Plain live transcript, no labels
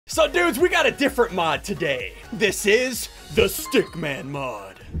So dudes, we got a different mod today. This is the Stickman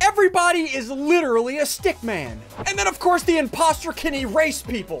mod. Everybody is literally a stickman. And then of course the imposter can erase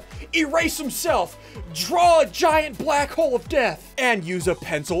people, erase himself, draw a giant black hole of death, and use a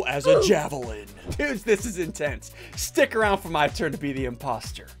pencil as a javelin. Dudes, this is intense. Stick around for my turn to be the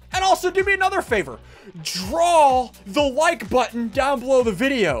imposter. And also do me another favor. Draw the like button down below the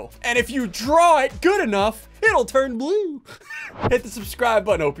video. And if you draw it good enough, it'll turn blue. Hit the subscribe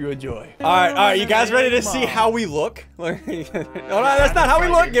button. Hope you enjoy. All right, you guys ready to see how we look? No, that's not how we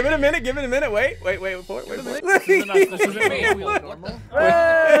look. Give it a minute. Give it a minute. Wait for it. Wait for it. This isn't normal.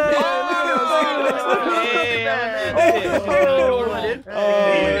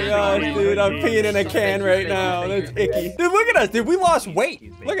 Oh gosh, dude, I'm peeing in a can right now. That's icky. Dude, look at us, dude. We lost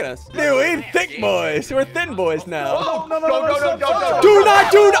weight. Look at us. Dude, we're thick boys. We're thin boys now. No. Do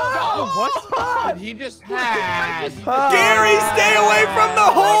not. What? Did he just Gary, stay away from the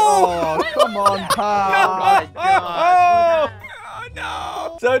hole. Oh, come on, pal. Oh,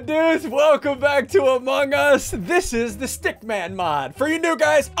 no. So, dudes, welcome back to Among Us. This is the Stickman mod. For you new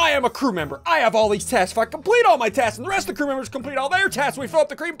guys, I am a crew member. I have all these tasks. If I complete all my tasks and the rest of the crew members complete all their tasks, we fill up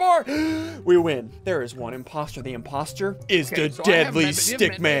the cream bar, we win. There is one imposter. The imposter is the deadly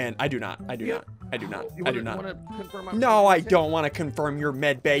Stickman. I do not. No, I don't want to confirm your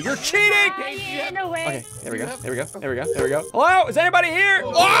med bay. You're cheating! Okay, there we go. Hello? Is anybody here?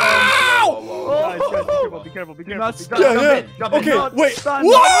 Wow! Guys, be careful. Okay, wait.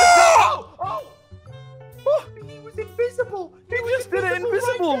 Whoa! He was invisible. He just did it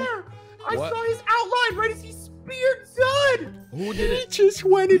invisible. Right, I saw his outline right as he speared Zud. Who did it? He just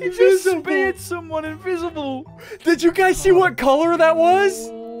went invisible. He just speared someone invisible. Did you guys see what color that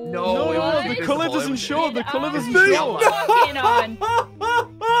was? No, the color doesn't show. The color doesn't show. show.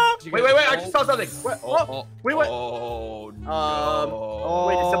 Wait, I just saw something. Wait. Oh, no.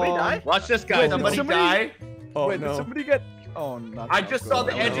 Wait, did somebody die? Watch this guy. Somebody die? Oh, Wait, no. did somebody get... Oh, no. I just saw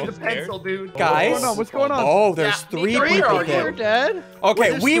the edge of the pencil, dude. Guys? What's going on? Oh, there's three people You're there. dead?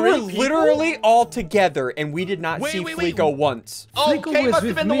 Okay, Wait, we were there's 3 people? literally all together, and we did not see Fleeko once. Oh, Fleeko Kay was must have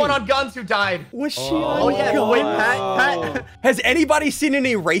with been the me. one on guns who died. Was she Oh, on yeah. guns? Wait, Pat. Has anybody seen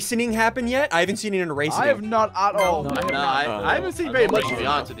any erasing happen yet? I haven't seen any erasing. I have not at all. I haven't seen very much, to be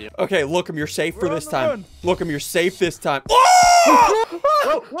honest with you. Okay, Lookum, you're safe for We're this on the time. run. Lookum, you're safe this time. Oh!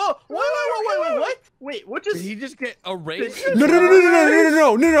 Whoa, what? Wait, what just... Did he just get erased?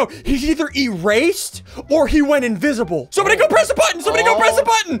 No. He's either erased or he went invisible. Somebody go press the button. Go press the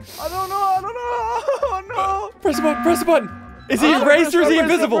button. I don't know. Oh, no. Press the button. Is he erased or is he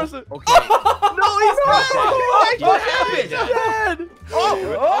invisible? No, he's not! What happened? Dead.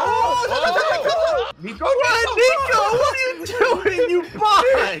 Nico, what are you doing, you bot?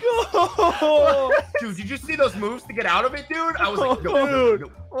 Dude, did you see those moves to get out of it, dude? I was like, no.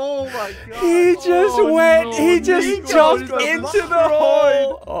 Oh, my God. He just went. no. He just Nico jumped just into the destroyed.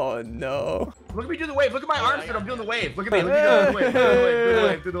 hole. Oh, no. Look at me do the wave. Look at my arms that I'm doing the wave. Look at me. Look at me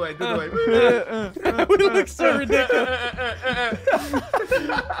do the wave. We look so ridiculous.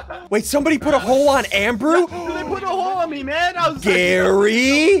 Wait, somebody put a hole on Ambrew? They put a hole on me, man. I was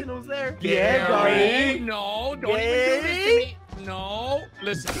Gary? It was there. Gary? No, don't even do this to me. No.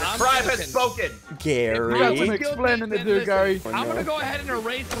 Listen, I'm Tribe has innocent. spoken. Gary? You got some explaining to do, Gary. I'm gonna go ahead and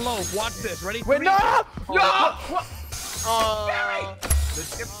erase the loaf. Watch this. Ready? Wait, no!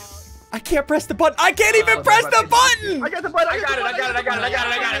 I can't press the button. I can't even press the button. I got the button. I got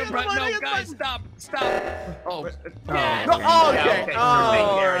it. No, guys, stop. Oh. Okay.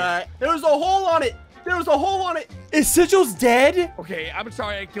 Alright. There was a hole on it. Is Sigil's dead? Okay, I'm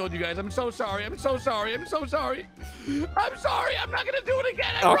sorry I killed you guys. I'm so sorry. I'm not gonna do it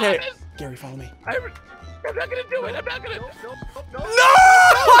again. I promise. Gary, follow me. I'm not gonna do it. No!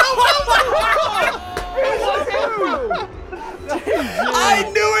 I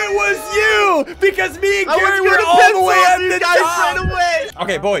knew it was you because me and Gary were all the way at the top.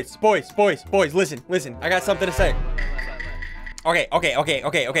 Okay, boys, listen. I got something to say. Okay.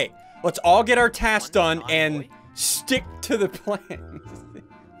 Let's all get our tasks done and stick to the plan.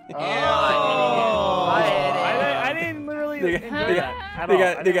 I didn't literally enjoy that at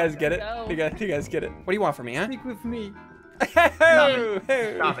all. Do you guys get it? Do you guys get it? What do you want from me, huh? Speak with me.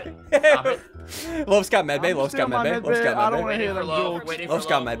 Stop it. Love's got medbay. I don't want to hear them jokes. Love's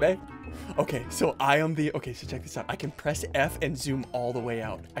got medbay. Okay, so I am the... Okay, so check this out. I can press F and zoom all the way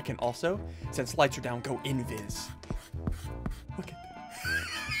out. I can also, since lights are down, go invis. Look at that.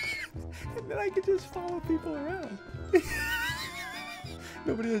 And then I can just follow people around.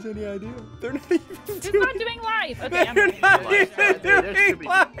 Nobody has any idea. They're not even Who's not doing live? Okay, I'm They're doing not live. even doing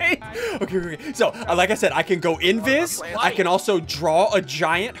live. Okay. So, like I said, I can go invis. I can also draw a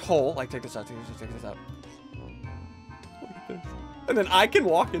giant hole. Like, take this out. Take this out. Look at this. And then I can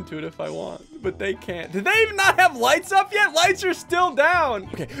walk into it if I want, but they can't. Did they even not have lights up yet? Lights are still down.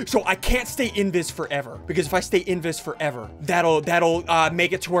 Okay, so I can't stay invis forever, because if I stay invis forever, that'll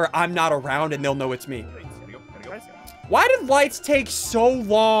make it to where I'm not around and they'll know it's me. Why did lights take so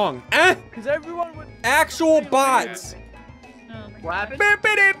long? Because everyone would. Actual bots. What happened? Let's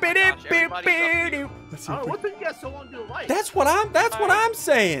see Oh, if we- what took you guys so long to do a light? That's what I'm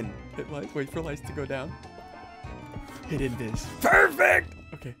saying. Hit lights. Wait for lights to go down. Hit invis. Perfect.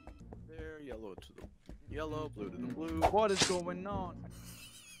 Okay. There, yellow to the yellow, blue to the blue. What is going on?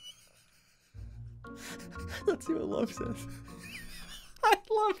 Let's see what love says. I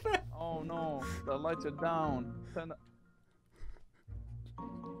love that. Oh no, the lights are down.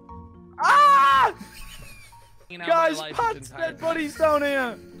 Ah! Guys, Pat's dead buddies down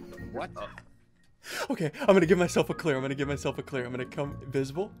here. What? Okay, I'm gonna give myself a clear. I'm gonna come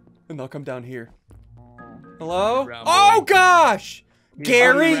invisible, and I'll come down here. Hello? Round Oh boy. gosh!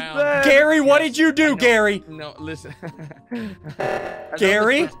 Gary? round. Gary, what did you do, Gary? No, listen.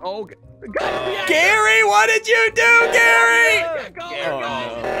 Gary? Oh, Gary, what did you do, Gary?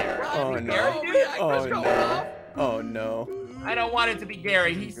 Oh, no. Oh no. I don't want it to be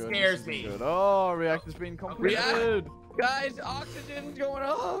Gary. He scares me. Good. Oh, reactor's being completed. Guys, oxygen's going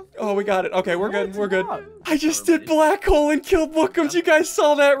off. Oh, we got it. Okay, we're good. We're good. I just did black hole and killed Wookums. You guys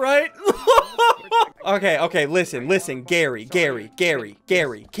saw that, right? Okay, listen, Gary.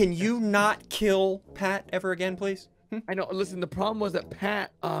 Can you not kill Pat ever again, please? I know. Listen, the problem was that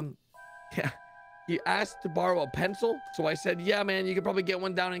Pat, he asked to borrow a pencil. So I said, yeah, man, you could probably get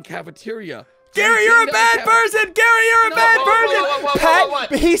one down in cafeteria. Gary, you're a bad person! Gary, you're a bad person!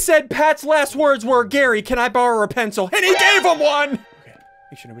 Pat, he said Pat's last words were, Gary, can I borrow a pencil? And he gave him one! Okay,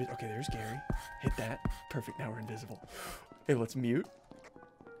 make sure nobody's... Okay, there's Gary. Hit that. Perfect, now we're invisible. Hey, let's mute.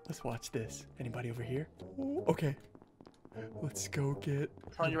 Let's watch this. Anybody over here? Okay. Let's go get...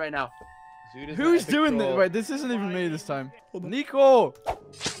 I'm telling you right now. Who's doing this? Wait, this isn't even me this time. Nico!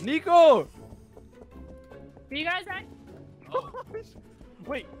 Nico! Are you guys right?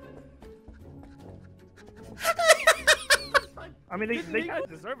 Wait. I mean, they kind of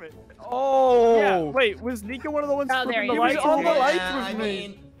deserve it. Oh. Yeah. Wait, was Nico one of the ones Oh, there flipping the you lights? go. All the lights Yeah, with I me.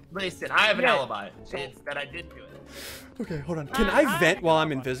 mean, listen, I have an Yeah. alibi. It's that I did do it. Okay, hold on. Can I vent while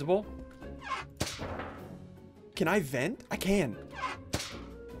I'm invisible? Can I vent? I can.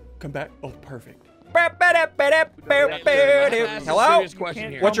 Come back. Oh, perfect. Hello? Serious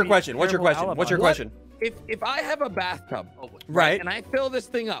question here. What's your question? What's your question? What's your question? If I have a bathtub, Right. and I fill this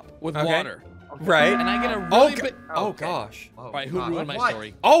thing up with Okay. water, Right. and I get a Oh, really big... oh gosh. Oh, All right, who God, ruined my what?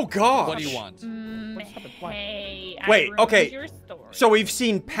 story? Oh gosh. What do you want? Hey, Wait, I ruined okay, your story. So we've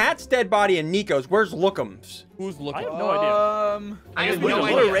seen Pat's dead body and Nico's. Where's Lookums? Who's looking? I have no idea. I have Wait, no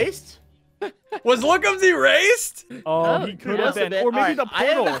was it idea. erased? Was Lookums erased? Oh, he could have Must been. been. Or maybe Alright, the I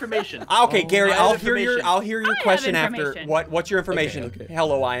have portal. information. Okay, Gary, I have I'll hear your information. question have after. information. What's your information? Okay.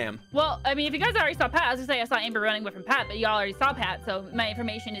 Hello, I am. Well, I mean, if you guys already saw Pat, I was gonna say I saw Amber running away from Pat, but y'all already saw Pat, so my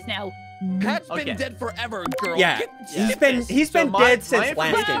information is now. Pat's Okay. been dead forever, girl. Yeah, he's been So my dead since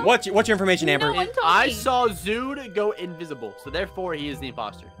last information- game. What's your information, Amber? No one told I me. saw Zood go invisible, so therefore he is the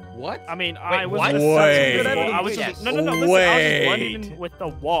imposter. What? I mean, I was what? just Wait. I was just no, listen. I was Wait. just blending in with the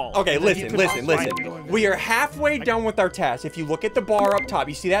wall. Okay, And then you listen. could find me. We are halfway done with our task. If you look at the bar up top,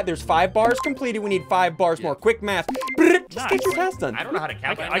 you see that? There's 5 bars completed. We need 5 bars more. Quick math. Just get your task done. I don't know how to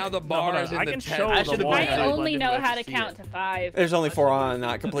count Right that. now the bar is in I the can 10. show I the should've wall. been I Yeah. only know how to see count it. to 5. There's only 4 on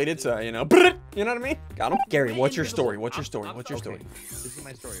not completed, so, you know. You know what I mean? Got him. Gary, what's your story? What's your story? What's your story? This is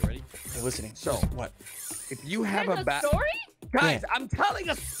my story. Ready? Hey, listening. So, what? If you have There's a a bath, story? guys, Yeah. I'm telling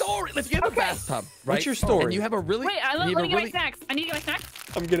a story. Let's get a bathtub. Right? What's your story? And you have a really. Wait, let you me have a get my really- snacks. I need to get my snacks.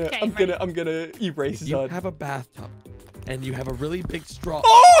 I'm gonna erase his You HUD. have a bathtub, and you have a really big straw.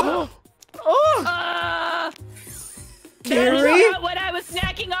 Oh! That is Gary? not what I was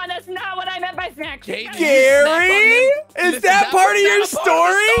snacking on. That's not what I meant by snacks. Gary? Gary? Is Listen, that part of your not a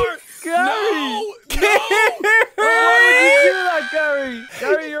part of the story? No! Why would you do that, Gary?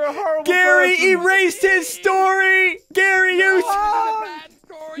 Gary, you're a horrible Gary person. erased his story. Gary, you.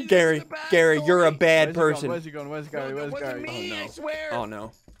 Gary, Gary, you're a bad Where's he person. going? Where's Gary? Where's Gary? Me, Oh, no. I swear. Oh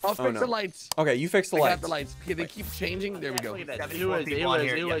no. I'll fix the lights. Okay, you fix the I lights. got the lights. Okay, they keep changing. There we go. Look at that. It 74 was, people on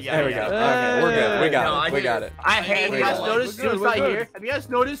here. There we go. Hey. Okay, we're good. We got No, it. We got it. I hate Have you how guys like, noticed we're good, Sue's we're not good. here? Have you guys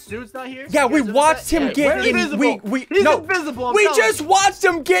noticed Sue's not here? Yeah, we watched him get We're in. invisible. He's No, invisible. I'm we telling just you. watched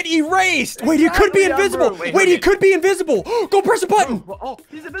him get erased. Wait, he could be Exactly, invisible. Amber. Wait, he could be invisible. Go press a button. Oh,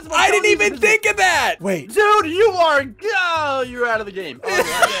 he's invisible. I I'm didn't telling you, even he's think of that. Wait. invisible. Dude, you are. Oh, you're out of the game.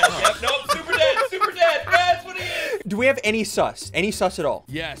 Nope, super dead, super dead. That's what he is. Do we have any sus? Any sus at all?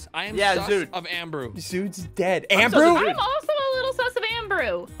 Yes, I am Yeah, sus Zoot. of Ambrew. Zood's dead. sus of Ambrew? Zoot. I'm also a little sus of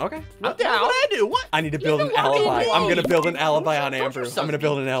Ambrew. Okay. What did I do? What? I need to build He's an a walking alibi. I'm gonna wolf. build an alibi on Don't Ambrew. you I'm gonna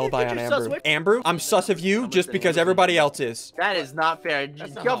build an alibi on Get your sus Ambrew. away. Ambrew, I'm sus of you just because everybody else is. That is not fair.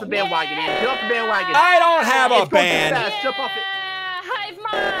 That's Get off the not- bandwagon, Ian. Get off the bandwagon. I don't have a It's going too band. fast. Jump off it. Hive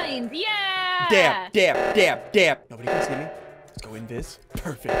mind. Yeah. Dab, dab, dab, dab. Nobody can see me. Let's go invis.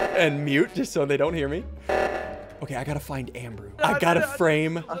 Perfect. And mute just so they don't hear me. Okay, I gotta find Ambrew. I gotta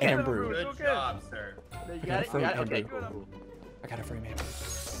frame Ambrew. Good Okay. job, sir. You I got gotta it? frame You got it? Okay, Ambrew. cool, cool. I gotta frame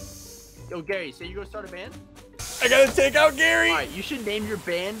Ambrew. Yo, Gary, so you gonna start a band? I gotta take out Gary. All right, you should name your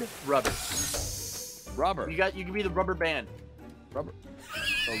band Rubber. Rubber. You can be the Rubber Band. Rubber.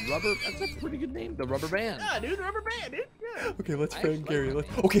 The rubber. That's a pretty good name. The Rubber Band. Yeah, dude, Rubber Band, dude. Yeah. Okay, let's I frame like Gary.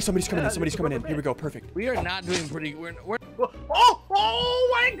 that. Okay, somebody's coming in. Yeah, Somebody's it's coming in. rubber Here we go. Perfect. We are not doing pretty. We're Oh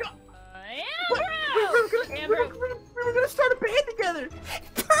my God! Ambrew. We were gonna start a band together.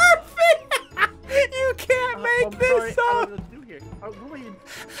 Perfect. You can't make this up.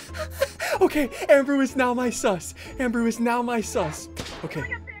 Okay, Ambrew is now my sus. Ambrew is now my sus.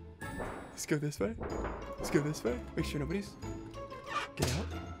 Okay. Let's go this way. Let's go this way. Make sure nobody's. Get out.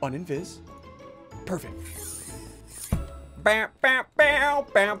 Uninvis. Perfect. Bam, bam, bam,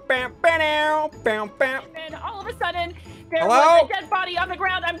 bam, bam, bam, bam, bam. And all of a sudden, there Hello? was a dead body on the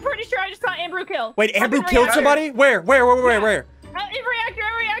ground. I'm pretty sure I just saw Ambrew kill. Wait, Ambrew Up in killed reactor. somebody? Where? In reactor.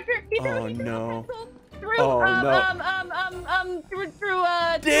 He threw Oh, he threw no. a pencil Through, Oh,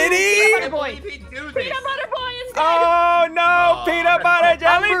 through, Did he? Peanut Butter Boy. Peanut Butter Boy is dead. Oh no! Peanut butter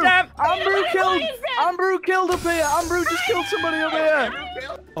jelly jam! Ambrew killed. Ambrew killed up here. Ambrew just killed somebody over here.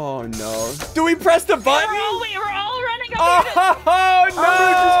 Oh no! Do we press the button? We were all running up here. Oh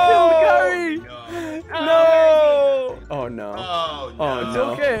Ambrew just killed Gary. no! No! Oh no! Oh, no. Oh It's no!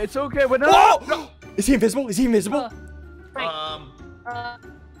 okay. It's okay. We're not. Whoa! Is he invisible? Is he invisible?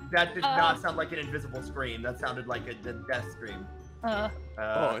 That did not sound like an invisible scream. That sounded like a death scream.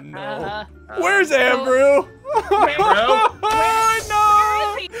 Oh no! Where's Ambrew? Ambrew?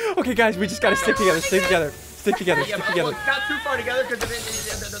 Oh no! Okay, guys, we just gotta stick together. Stick together. Stick together. Yeah, Stick but together. look, not too far together because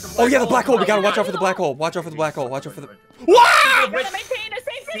the Oh yeah, the black hole. We gotta watch out for the black hole. Watch out for the black hole. Watch out for the. We're What? gonna maintain a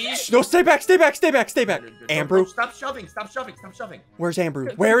safe distance. No, stay back. Stay back. Stay back. Stay back. Ambrew. Stop shoving. Stop shoving. Stop shoving. Where's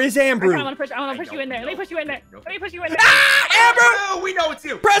Ambrew? Where is Ambrew? I wanna push you in there. Let me push you in there. Let me push you in there. Ah! Ambrew! Oh, we know it's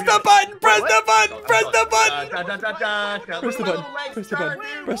you. Press the button! Press the button! Press the button! Press Press the button! Press the button!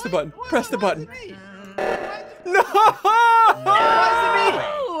 Press the button! Press the button! No!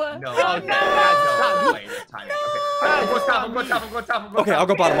 No. Oh, Okay. no. No way. This time. Okay. Go top. Go top. Go top. Okay, I'll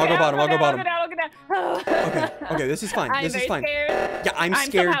go bottom. I'll go bottom. I'll go bottom. I'll go down. Okay, okay, this is fine. I'm This is very fine. scared. Yeah, I'm I'm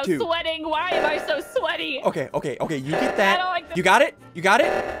scared somehow too. sweating. Why am I so sweaty? Okay, okay, okay. You get I don't that. like this. You got it? You got it?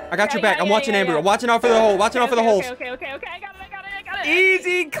 I got Yeah, your back. yeah, I'm yeah, watching yeah, Ambrew. yeah. I'm watching out for the hole. Watching out for the holes. Okay. I got it.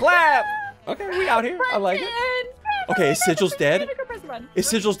 Easy clap. Okay, we out here. I like it. Okay, is Sigils dead? Is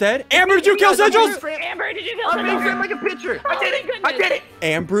Sigils dead? Ambrew, did you kill Sigils? Amber, did you kill I'm being Sigils? framed like a pitcher. I did it. I did it.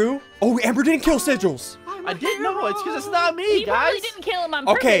 Ambrew? Oh, Ambrew didn't kill Sigils. I didn't know. It's because it's not me, You probably guys. didn't kill him on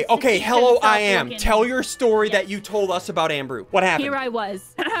Okay, purpose to okay. keep Hello, himself I am. looking. Tell your story that you told us about Ambrew. What happened? Here I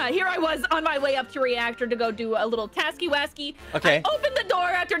was. Here I was on my way up to reactor to go do a little tasky-wasky. Okay. I opened the door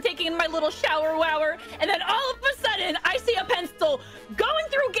after taking my little shower-wower, and then all of a sudden, I see a pencil going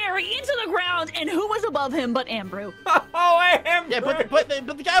through Gary into the ground, and who was above him but Ambrew? Oh, Ambrew. Yeah,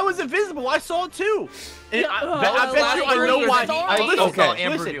 but the guy was invisible. I saw it too. And I well, bet you I know why. story. Listen, saw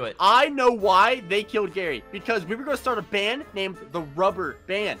Amber listen, do it. I know why they killed Gary. Because we were going to start a band named the Rubber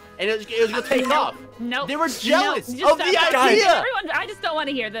Band. And it was going to take off. Nope. They were jealous Nope. of the Just stop. idea. Everyone, I just don't want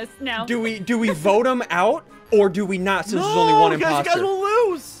to hear this now. Do we vote him out or do we not? Since there's only one because you guys imposter. will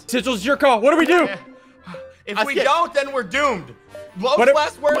lose. Sigils, it's your call. What do we do? If we don't, then we're doomed. Lowe's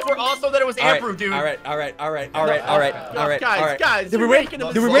last words were also that it was Ambrew, dude. All right. Guys, Did we you're win? making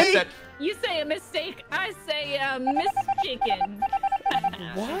a Did we mistake. win? You say a mistake, I say Miss Chicken.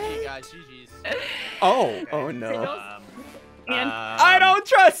 What? Hey guys, GG's. Oh no. And I don't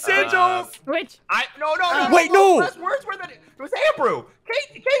trust Sigils. which No. Wait, no. Lowe's last words were that it was Ambrew.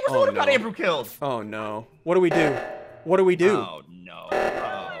 Kate was the one who got Ambrew killed. Oh no. What do we do? What do we do? Oh no.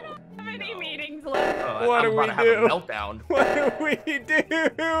 how many meetings left? Oh, What do I'm we about to do? have a meltdown. What do we do?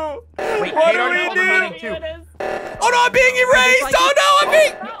 Wait, What Kate do already we called the do? meeting too. Oh no, I'm being erased! Oh no, I'm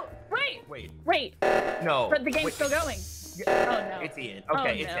being... Oh, wait. Wait, no. But the game's wait. still going. Oh no. It's Ian. Oh,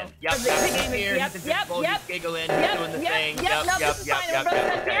 Okay, it's no. him. Yep, The game is- here. yep, He's yep, invisible. yep. He's giggling. Yep, He's doing the thing. no, Yep, this is fine. We're both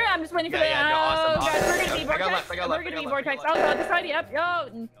set here. I'm just waiting for the. No, awesome, Oh, guys, we're gonna be awesome. I got vortex. left, I got We're left, gonna I be got vortex. left, I Oh, got God, this side. Yep.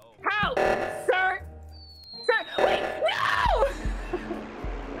 Yo. How? Sir. Wait. No.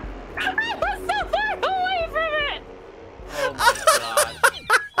 I was so far away from it. Oh my god.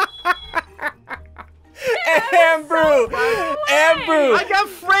 Amber! Amber! I got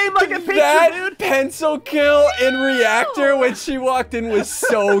framed like a picture, That dude. pencil kill in reactor when she walked in was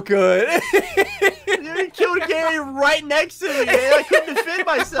so good. You killed Gary right next to me, man. I couldn't defend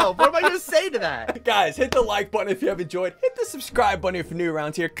myself. What am I gonna say to that? Guys, hit the like button if you have enjoyed. Hit the subscribe button if you're new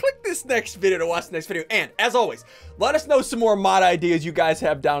around here. Click this next video to watch the next video. And as always, let us know some more mod ideas you guys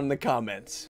have down in the comments.